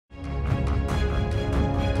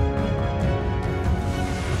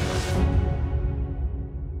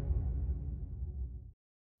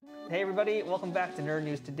Hey everybody, welcome back to Nerd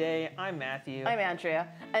News Today. I'm Matthew. I'm Andrea,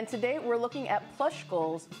 and today we're looking at Plush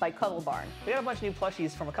Goals by Cuddle Barn. We got a bunch of new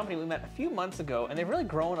plushies from a company we met a few months ago, and they've really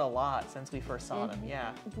grown a lot since we first saw them,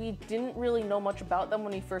 yeah. We didn't really know much about them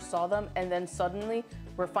when we first saw them, and then suddenly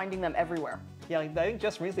we're finding them everywhere. Yeah, like, I think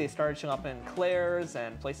just recently they started showing up in Claire's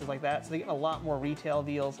and places like that, so they're getting a lot more retail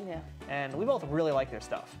deals. Yeah. And we both really like their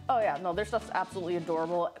stuff. Oh yeah, no, their stuff's absolutely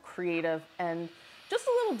adorable, creative, and just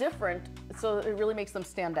a little different, so it really makes them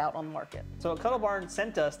stand out on the market. So Cuddle Barn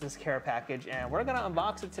sent us this care package, and we're gonna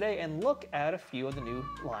unbox it today and look at a few of the new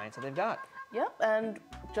lines that they've got. Yep, and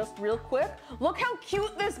just real quick, look how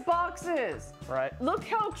cute this box is. Right. Look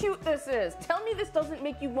how cute this is. Tell me this doesn't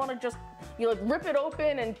make you want to just, like rip it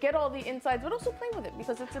open and get all the insides, but also play with it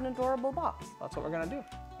because it's an adorable box. That's what we're gonna do.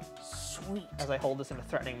 Sweet. As I hold this in a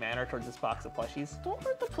threatening manner towards this box of plushies. Don't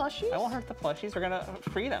hurt the plushies. I won't hurt the plushies. We're gonna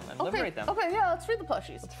free them and liberate them. Okay, yeah, let's free the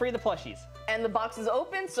plushies. Let's free the plushies. And the box is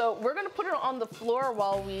open, so we're gonna put it on the floor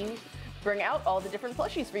while we bring out all the different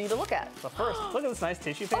plushies for you to look at. So first, look at this nice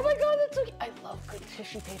tissue paper. Oh my god, that's so cute. I love good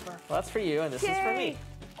tissue paper. Well, that's for you, and this is for me.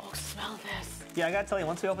 Oh, smell this. Yeah, I gotta tell you,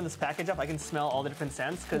 once we open this package up, I can smell all the different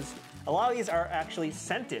scents, because a lot of these are actually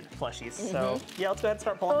scented plushies. So, yeah, let's go ahead and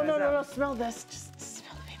start pulling these out. No, smell this. Just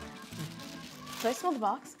smell the paper. Should I smell the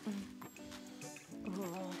box? Ooh,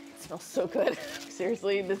 it smells so good.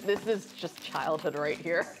 Seriously, this is just childhood right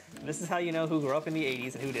here. This is how you know who grew up in the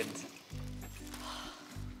 80s and who didn't.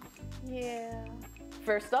 Yeah.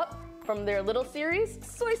 First up, from their little series,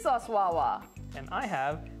 Soy Sauce Wawa. And I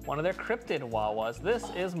have one of their Cryptid Wawas. This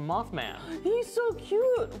is Mothman. He's so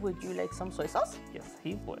cute. Would you like some soy sauce? Yes,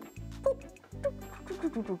 he would.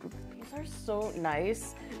 These are so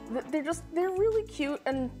nice. They're really cute,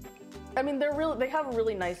 and I mean, they have a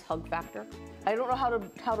really nice hug factor. I don't know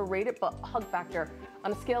how to rate it, but hug factor,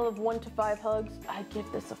 on a scale of 1 to 5 hugs, I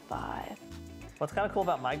give this a 5. What's kind of cool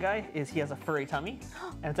about my guy is he has a furry tummy,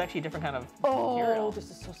 and it's actually a different kind of material. Oh, this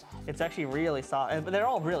is so soft. It's actually really soft, but they're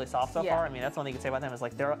all really soft so far. I mean, that's one thing you can say about them is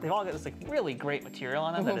like they've all got this like really great material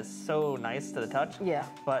on them that is so nice to the touch. Yeah.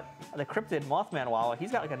 But the Cryptid Mothman Wawa,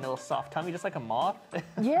 he's got like a little soft tummy, just like a moth.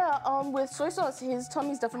 Yeah. With soy sauce, his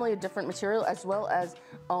tummy's definitely a different material, as well as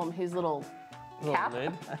his little cap.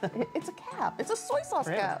 Lid. It's a cap. It's a soy sauce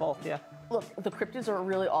For him, cap. it's both, yeah. Look, the cryptids are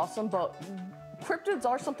really awesome, but cryptids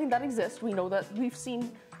are something that exists. We know that we've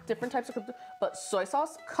seen different types of cryptids, but soy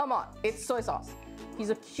sauce, come on, it's soy sauce. He's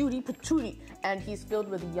a cutie patootie, and he's filled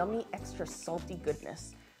with yummy, extra salty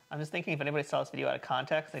goodness. I'm just thinking if anybody saw this video out of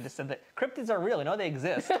context, they just said that cryptids are real. You know they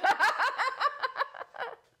exist.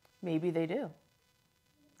 Maybe they do.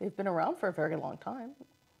 They've been around for a very long time.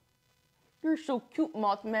 You're so cute,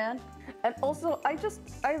 Mothman. And also,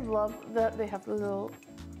 I love that they have the little,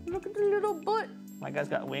 look at the little butt. My guy's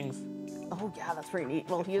got wings. Oh yeah, that's pretty neat.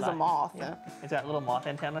 Well, he is a moth. Yeah. He's got a little moth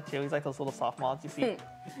antenna too. He's like those little soft moths you see.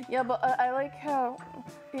 Yeah, but I like how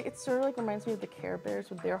it sort of like reminds me of the Care Bears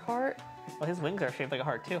with their heart. Well, his wings are shaped like a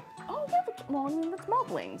heart too. Oh yeah, well, I mean, that's moth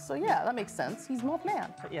wings. So yeah, that makes sense. He's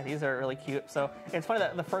Mothman. But yeah, these are really cute. So it's funny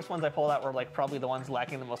that the first ones I pulled out were like probably the ones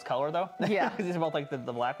lacking the most color though. Yeah. Because these are both like the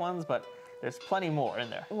black ones, but there's plenty more in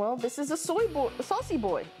there. Well, this is a saucy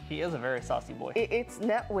boy. He is a very saucy boy. It's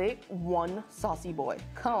net weight 1 saucy boy.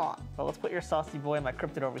 Come on. Well, let's put your saucy boy and my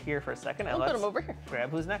cryptid over here for a second, and I'll put let's him over here. grab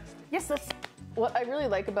who's next. Yes, what I really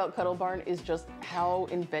like about Cuddle Barn is just how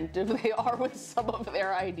inventive they are with some of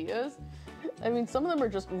their ideas. I mean, some of them are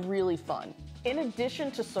just really fun. In addition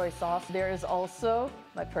to soy sauce, there is also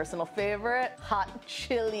my personal favorite, hot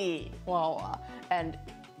chili Wawa. And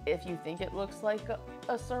if you think it looks like a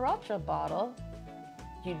sriracha bottle,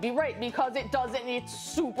 you'd be right, because it doesn't. It's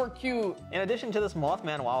super cute. In addition to this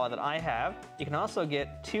Mothman Wawa that I have, you can also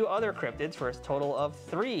get 2 other cryptids for a total of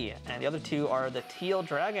 3. And the other 2 are the Teal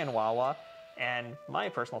Dragon Wawa and my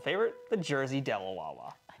personal favorite, the Jersey Devil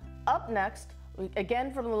Wawa. Up next,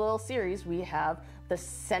 again from the little series, we have the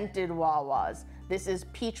scented Wawas. This is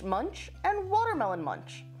Peach Munch and Watermelon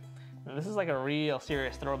Munch. Now, this is like a real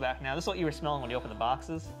serious throwback now. This is what you were smelling when you opened the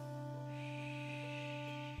boxes.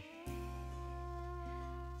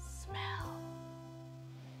 Smell.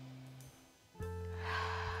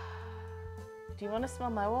 Do you want to smell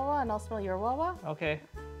my Wawa and I'll smell your Wawa? Okay.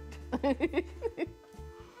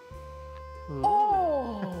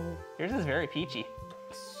 Oh! Yours is very peachy.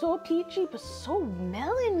 So peachy, but so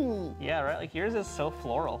melony. Yeah, right? Like yours is so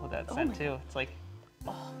floral with that scent too. It's like,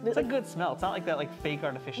 it's a good smell. It's not like that like fake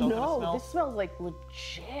artificial kind of smell. No, this smells like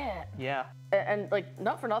legit. Yeah. And like,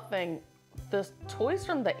 not for nothing, the toys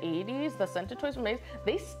from the 80s, the scented toys from the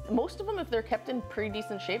 80s, most of them, if they're kept in pretty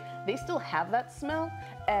decent shape, they still have that smell.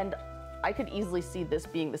 And I could easily see this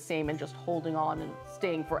being the same and just holding on and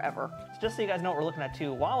staying forever. Just so you guys know what we're looking at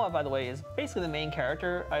too, Wawa, by the way, is basically the main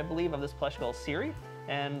character, I believe, of this Plush Goals series.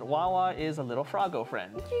 And Wawa is a little froggo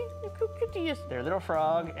friend. They're a little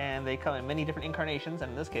frog, and they come in many different incarnations,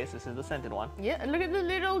 and in this case, this is the scented one. Yeah, and look at the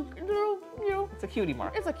little, you know. It's a cutie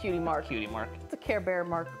mark. It's a cutie mark. Cutie mark. It's a Care Bear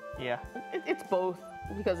mark. Yeah. It's both,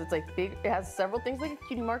 because it's like big, it has several things like a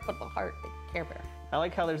cutie mark, but the heart, like Care Bear. I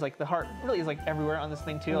like how there's like the heart really is like everywhere on this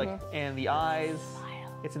thing too, like and the eyes.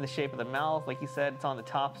 It's in the shape of the mouth, like you said. It's on the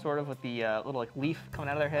top, sort of, with the little like leaf coming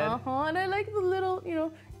out of their head. And I like the little, you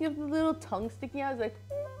know, you have the little tongue sticking out. It's like.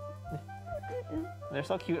 They're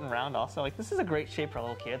so cute and round. Also, like this is a great shape for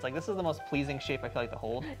little kids. Like this is the most pleasing shape I feel like to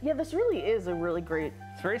hold. Yeah, this really is a really great.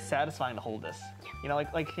 It's very satisfying to hold this. You know,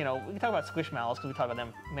 like you know, we can talk about Squishmallows because we talked about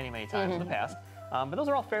them many times in the past. But those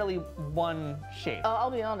are all fairly one shape.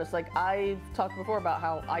 I'll be honest, like I've talked before about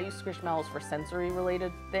how I use Squishmallows for sensory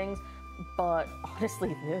related things, but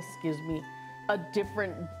honestly, this gives me a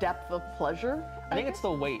different depth of pleasure. I think it's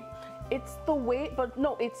the weight. It's the weight, but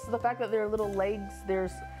no, it's the fact that there are little legs.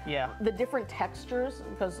 There's the different textures,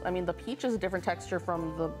 because I mean the peach is a different texture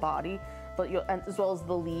from the body, but and as well as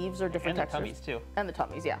the leaves are different textures. And the tummies too. And the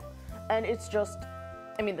tummies, yeah. And it's just,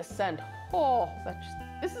 I mean the scent. Oh,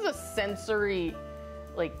 this is a sensory,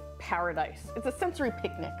 like paradise. It's a sensory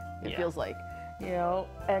picnic. It feels like, you know.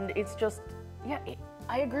 And it's just,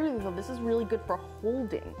 I agree with you. This is really good for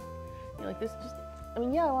holding. You know, like this just. I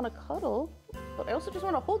mean, yeah, I want to cuddle, but I also just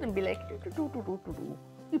want to hold and be like,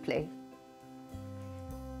 you play.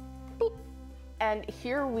 Boop. And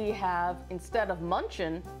here we have, instead of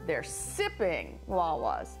Munchin, they're Sippin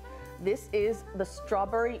Wawas. This is the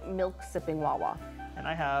strawberry milk Sippin Wawa. And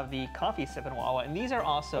I have the coffee Sippin Wawa, and these are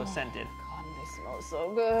also scented. God, they smell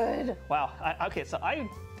so good. Wow. Okay, so I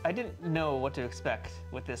didn't know what to expect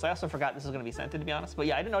with this. I also forgot this was going to be scented, to be honest. But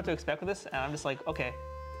yeah, I didn't know what to expect with this, and I'm just like, okay.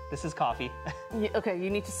 This is coffee. Okay, you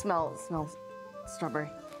need to smell strawberry.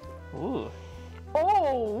 Ooh.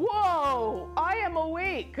 Oh, whoa! I am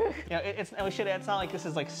awake. Yeah, we should add. It's not like this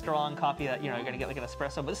is like strong coffee that you're gonna get like an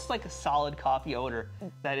espresso, but this is like a solid coffee odor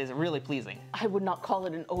that is really pleasing. I would not call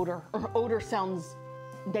it an odor. Odor sounds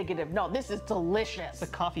negative. No, this is delicious. It's a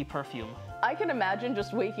coffee perfume. I can imagine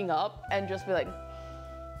just waking up and just be like,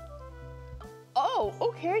 oh,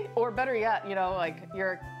 okay. Or better yet, you know, like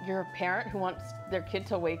you're a parent who wants their kid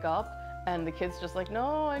to wake up and the kid's just like,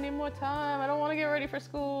 no, I need more time. I don't want to get ready for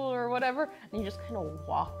school or whatever. And you just kind of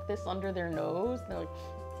walk this under their nose. And they're like,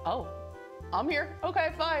 oh, I'm here.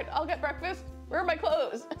 Okay, fine. I'll get breakfast. Where are my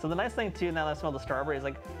clothes? So the nice thing too, now that I smell the strawberry, is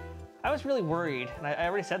like, I was really worried, and I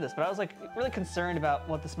already said this, but I was like really concerned about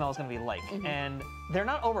what the smell is going to be like. And they're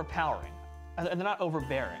not overpowering. And they're not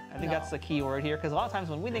overbearing. I think that's the key word here, because a lot of times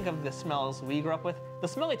when we think of the smells we grew up with, the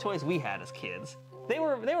smelly toys we had as kids, they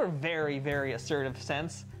were very, very assertive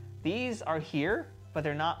scents. These are here, but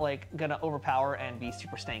they're not like gonna overpower and be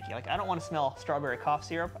super stanky. Like I don't want to smell strawberry cough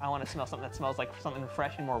syrup. I want to smell something that smells like something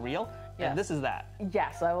fresh and more real. Yes. And this is that.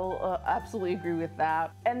 Yes, I will absolutely agree with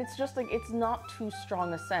that. And it's just like, it's not too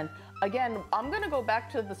strong a scent. Again, I'm gonna go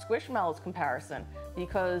back to the Squishmallows comparison,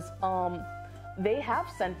 because they have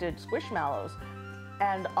scented Squishmallows,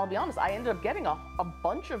 and I'll be honest, I ended up getting a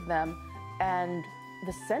bunch of them, and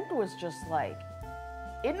the scent was just like,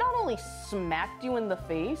 it not only smacked you in the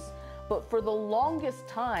face, but for the longest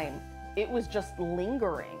time, it was just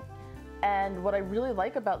lingering. And what I really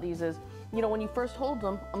like about these is, you know, when you first hold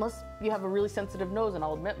them, unless you have a really sensitive nose, and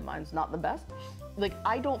I'll admit mine's not the best, like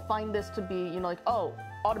I don't find this to be, you know, like, oh,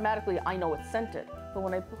 automatically I know it's scented. But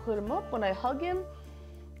when I put him up, when I hug him,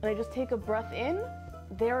 and I just take a breath in,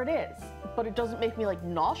 there it is. But it doesn't make me like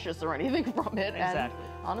nauseous or anything from it. Exactly.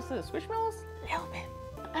 And honestly, the Squishmallows, a little bit.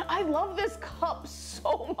 And I love this cup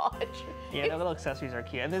so much. Yeah, the little accessories are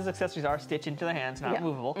cute. And these accessories are stitched into the hands, not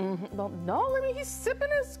movable. No, I mean, he's sipping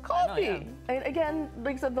his coffee. I know, And again,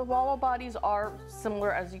 like I said, the Wawa bodies are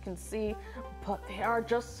similar, as you can see, but they are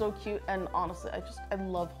just so cute. And honestly, I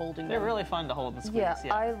love holding them. They're really fun to hold and squeeze.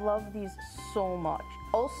 Yeah, I love these so much.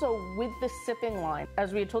 Also, with the sipping line,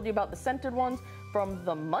 as we had told you about the scented ones from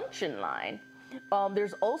the Munchin line,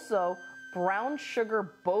 there's also brown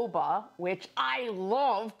sugar boba, which I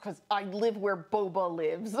love because I live where boba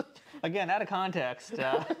lives. Again, out of context.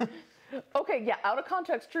 Okay, yeah, out of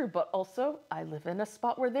context, true, but also I live in a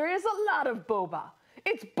spot where there is a lot of boba.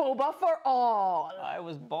 It's boba for all. I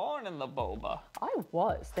was born in the boba. I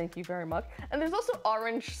was, thank you very much. And there's also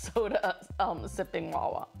orange soda sipping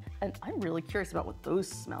Wawa. And I'm really curious about what those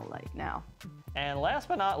smell like now. And last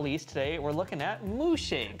but not least, today we're looking at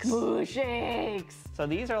MooShakes. MooShakes! So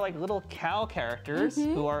these are like little cow characters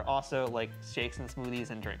who are also like shakes and smoothies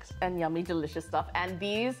and drinks. And yummy, delicious stuff. And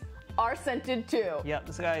these are scented too. Yeah,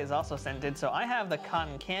 this guy is also scented. So I have the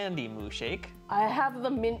cotton candy MooShake. I have the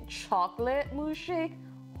mint chocolate MooShake.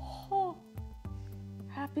 Oh,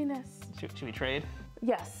 happiness. Should we trade?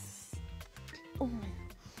 Yes.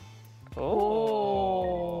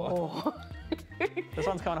 Oh. This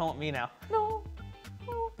one's coming home with me now. No.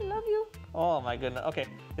 Oh, I love you. Oh my goodness. Okay,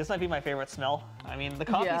 this might be my favorite smell. I mean, the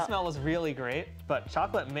coffee smell was really great, but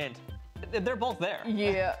chocolate mint, they're both there.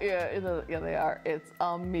 Yeah, they are. It's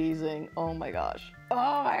amazing. Oh my gosh.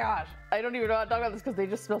 Oh my gosh. I don't even know how to talk about this because they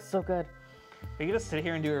just smell so good. We could just sit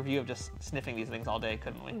here and do a review of just sniffing these things all day,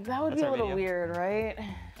 couldn't we? That would be a little weird, right?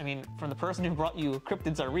 I mean, from the person who brought you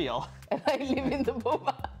Cryptids Are Real. And I live in the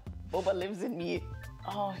boba. Boba lives in me.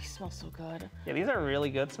 Oh, he smells so good. Yeah, these are really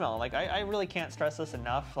good smelling. Like, I really can't stress this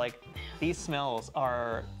enough. Like, these smells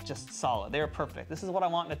are just solid. They're perfect. This is what I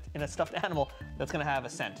want in a stuffed animal that's gonna have a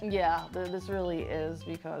scent. Yeah, this really is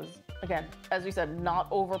because, again, as we said, not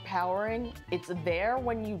overpowering. It's there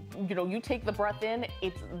when you take the breath in,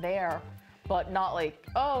 it's there, but not like,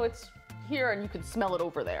 oh, it's here and you can smell it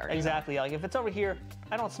over there. Exactly. Like, if it's over here,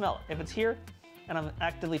 I don't smell it. If it's here, and I'm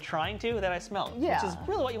actively trying to, then I smell it. Yeah. Which is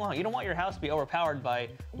really what you want. You don't want your house to be overpowered by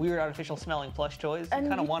weird artificial smelling plush toys. You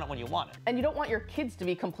kind of want it when you want it. And you don't want your kids to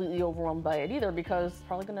be completely overwhelmed by it either because it's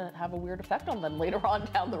probably gonna have a weird effect on them later on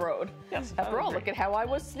down the road. Yes. After all, look at how I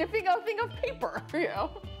was sniffing a thing of paper,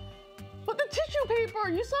 But the tissue paper,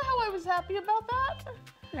 you saw how I was happy about that?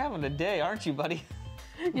 You're having a day, aren't you, buddy?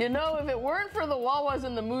 You know, if it weren't for the Wawas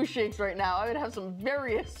and the MooShakes right now, I would have some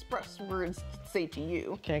very express words to say to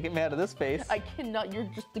you. Can't get mad at this face. I cannot. You're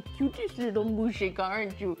just the cutest little MooShake,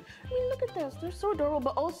 aren't you? I mean, look at this. They're so adorable.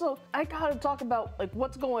 But also, I gotta talk about like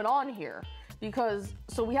what's going on here. Because,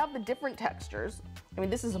 so we have the different textures. I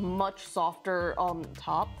mean, this is a much softer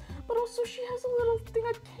top. But also, she has a little thing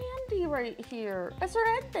of candy right here as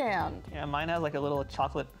her headband. Yeah, mine has like a little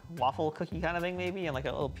chocolate waffle cookie kind of thing maybe, and like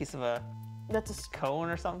a little piece of a That's a cone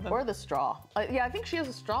or something. Or the straw. Yeah, I think she has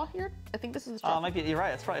a straw here. I think this is the straw. Might be. You're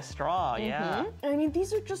right. It's probably a straw. Yeah. I mean,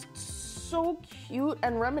 these are just so cute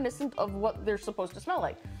and reminiscent of what they're supposed to smell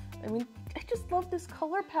like. I mean, I just love this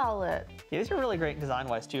color palette. Yeah, these are really great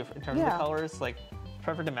design-wise too, in terms of the colors. Like,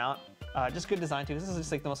 perfect amount. Just good design too. This is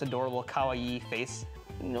just like the most adorable kawaii face.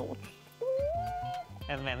 No.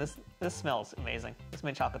 And man, this smells amazing. This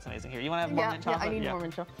mint chocolate's amazing. Here, you want to have more mint chocolate? Yeah, I need more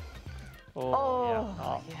mint chocolate.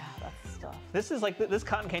 Yeah, that's stuff. This is like, this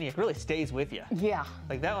cotton candy really stays with you. Yeah.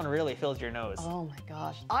 Like that one really fills your nose. Oh my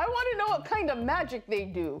gosh. I want to know what kind of magic they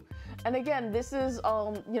do. And again, this is,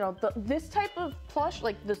 this type of plush,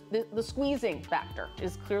 like the squeezing factor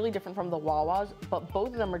is clearly different from the Wawas, but both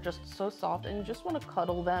of them are just so soft and you just want to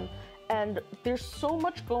cuddle them. And there's so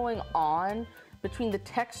much going on between the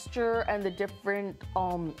texture and the different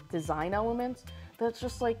design elements that's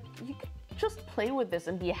just like, you could just play with this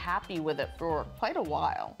and be happy with it for quite a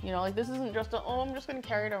while. You know, like this isn't just I'm just gonna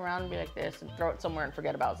carry it around and be like this and throw it somewhere and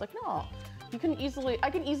forget about it. It's like, no, I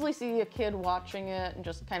can easily see a kid watching it and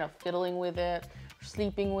just kind of fiddling with it,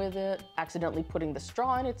 sleeping with it, accidentally putting the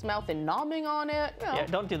straw in its mouth and nomming on it. You know. Yeah,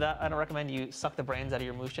 don't do that. I don't recommend you suck the brains out of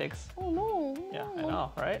your MooShakes. Oh no. Yeah, I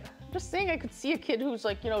know, right? Just saying, I could see a kid who's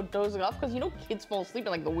like, dozing off because kids fall asleep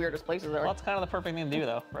in like the weirdest places. Well, that's kind of the perfect thing to do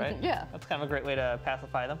though, right? Yeah. That's kind of a great way to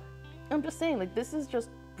pacify them. I'm just saying, like, this is just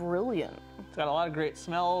brilliant. It's got a lot of great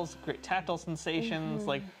smells, great tactile sensations.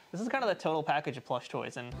 Like, this is kind of the total package of plush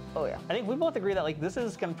toys. And oh yeah, I think we both agree that like this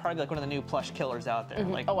is gonna probably be like one of the new plush killers out there.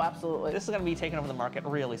 Like, oh, absolutely. This is gonna be taking over the market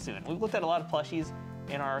really soon. We've looked at a lot of plushies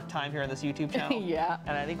in our time here on this YouTube channel. Yeah.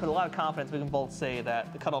 And I think with a lot of confidence, we can both say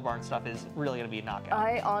that the Cuddle Barn stuff is really gonna be a knockout.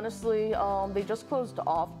 I honestly, they just closed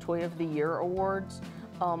off Toy of the Year awards,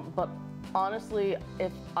 but honestly,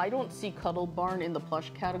 if I don't see Cuddle Barn in the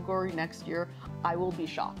plush category next year, I will be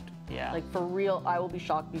shocked. Yeah. Like for real, I will be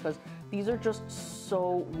shocked because these are just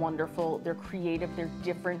so wonderful. They're creative, they're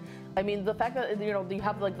different. I mean, the fact that, you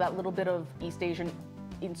have like that little bit of East Asian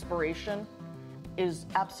inspiration is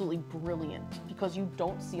absolutely brilliant because you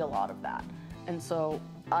don't see a lot of that. And so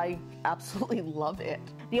I absolutely love it.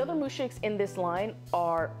 The other MooShakes in this line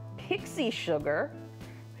are Pixie Sugar,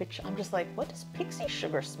 which I'm just like, what does Pixie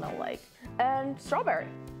Sugar smell like? And Strawberry.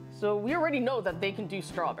 So we already know that they can do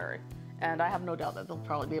Strawberry. And I have no doubt that they'll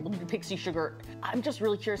probably be able to do Pixie Sugar. I'm just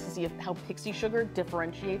really curious to see how Pixie Sugar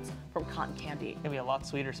differentiates from cotton candy. It'll be a lot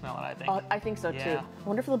sweeter smelling, I think. I think so too. I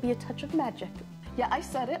wonder if there'll be a touch of magic. Yeah, I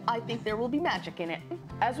said it. I think there will be magic in it.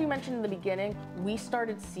 As we mentioned in the beginning, we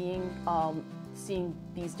started seeing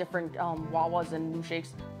these different Wawas and MooShakes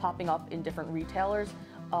popping up in different retailers.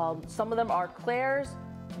 Some of them are Claire's,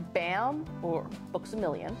 BAM, or Books A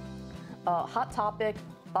Million, Hot Topic,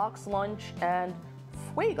 Box Lunch, and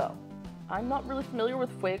Fuego. I'm not really familiar with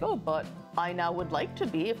Fuego, but I now would like to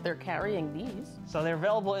be if they're carrying these. So they're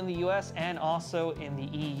available in the US and also in the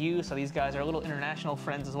EU. So these guys are little international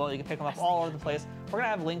friends as well. You can pick them up all over the place. We're gonna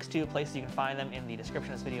have links to places you can find them in the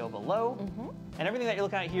description of this video below. And everything that you're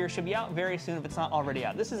looking at here should be out very soon if it's not already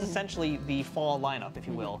out. This is essentially the fall lineup, if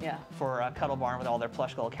you will, for Cuddle Barn with all their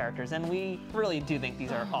Plush Goal characters. And we really do think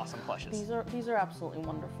these are awesome plushes. These are absolutely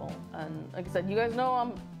wonderful. And like I said, you guys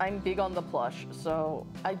know I'm big on the plush, so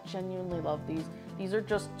I genuinely love these. These are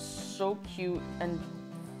just so cute and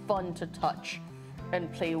fun to touch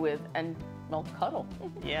and play with and, well, cuddle.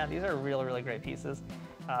 Yeah, these are really, really great pieces.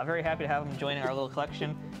 Very happy to have them joining our little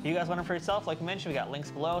collection. If you guys want them for yourself, like we mentioned, we got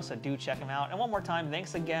links below, so do check them out. And one more time,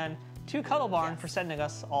 thanks again to Cuddle Barn for sending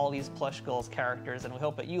us all these Plush Goals characters, and we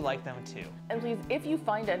hope that you like them too. And please, if you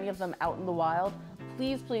find any of them out in the wild,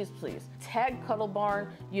 please, please, please tag Cuddle Barn,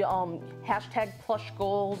 you hashtag Plush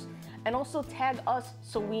Goals, and also tag us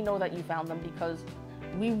so we know that you found them, because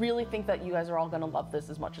we really think that you guys are all gonna love this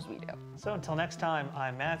as much as we do. So until next time,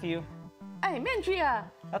 I'm Matthew. I'm Andrea.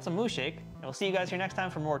 That's a MooShake, and we'll see you guys here next time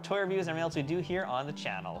for more toy reviews and everything else we do here on the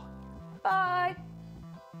channel. Bye.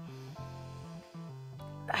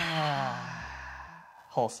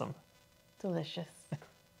 Wholesome. Delicious.